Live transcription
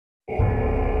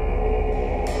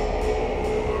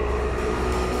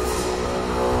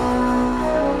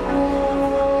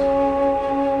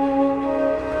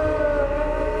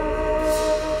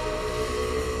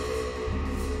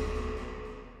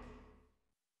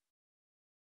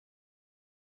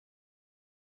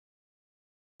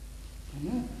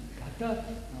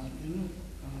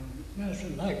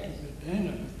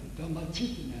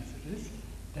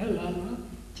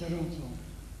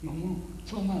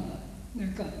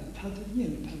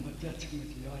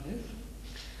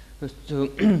So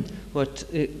what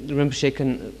Rinpoche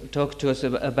can talk to us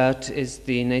about is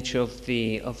the nature of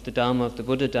the Dharma, of the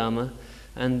Buddha Dharma,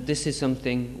 and this is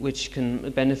something which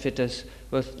can benefit us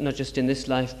both not just in this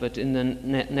life but in the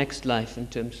next life in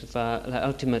terms of our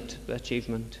ultimate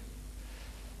achievement.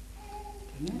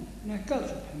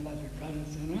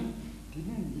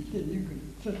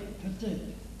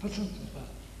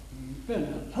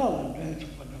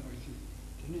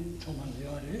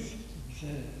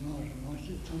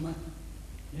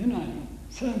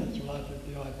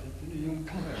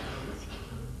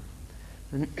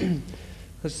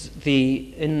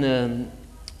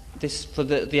 Because for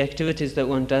the activities that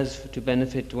one does to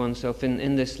benefit oneself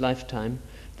in this lifetime,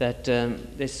 that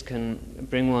this can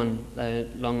bring one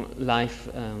long life,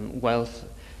 wealth,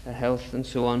 health, and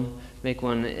so on, make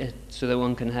one so that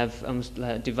one can have almost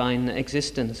like divine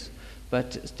existence.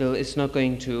 But still, it's not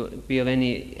going to be of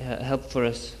any help for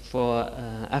us for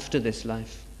after this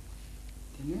life.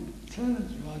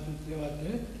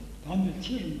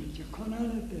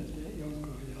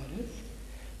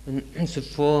 And so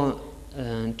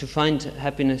to find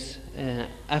happiness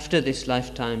after this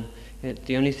lifetime,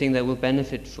 the only thing that will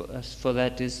benefit us for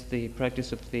that is the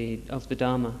practice of the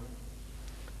Dharma.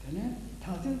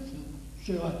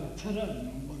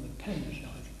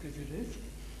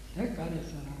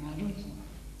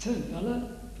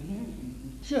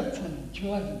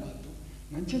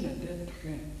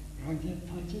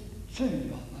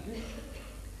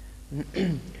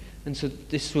 And so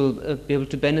this will be able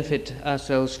to benefit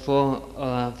ourselves for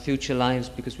our future lives,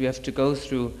 because we have to go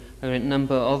through a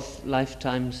number of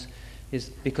lifetimes, is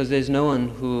because there's no one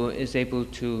who is able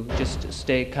to just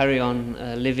carry on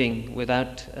living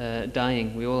without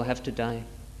dying. We all have to die.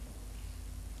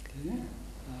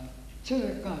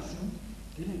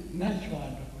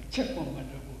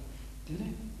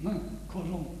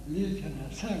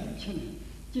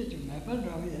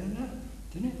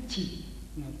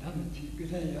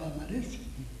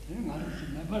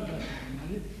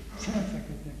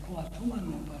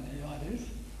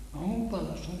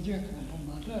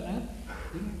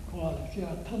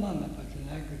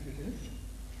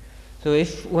 So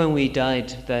if when we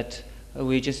died that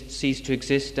we just cease to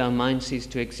exist, our mind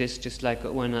ceased to exist, just like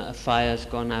when a fire's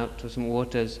gone out or some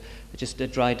water's just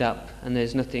dried up and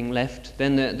there's nothing left,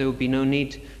 then there will be no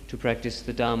need to practice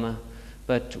the Dharma.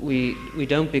 But we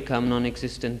don't become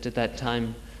non-existent at that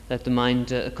time, that the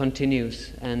mind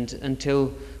continues, and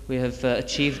until we have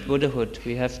achieved Buddhahood,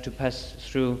 we have to pass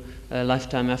through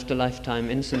lifetime after lifetime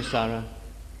in samsara.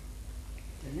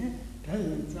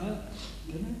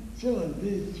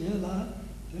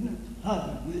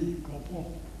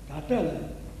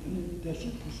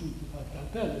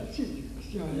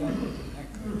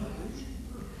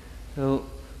 So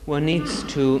one needs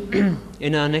to,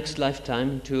 in our next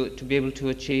lifetime, to be able to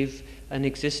achieve an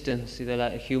existence, either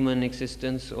like a human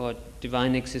existence or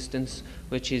divine existence,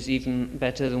 which is even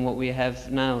better than what we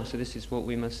have now. So this is what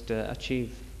we must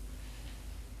achieve.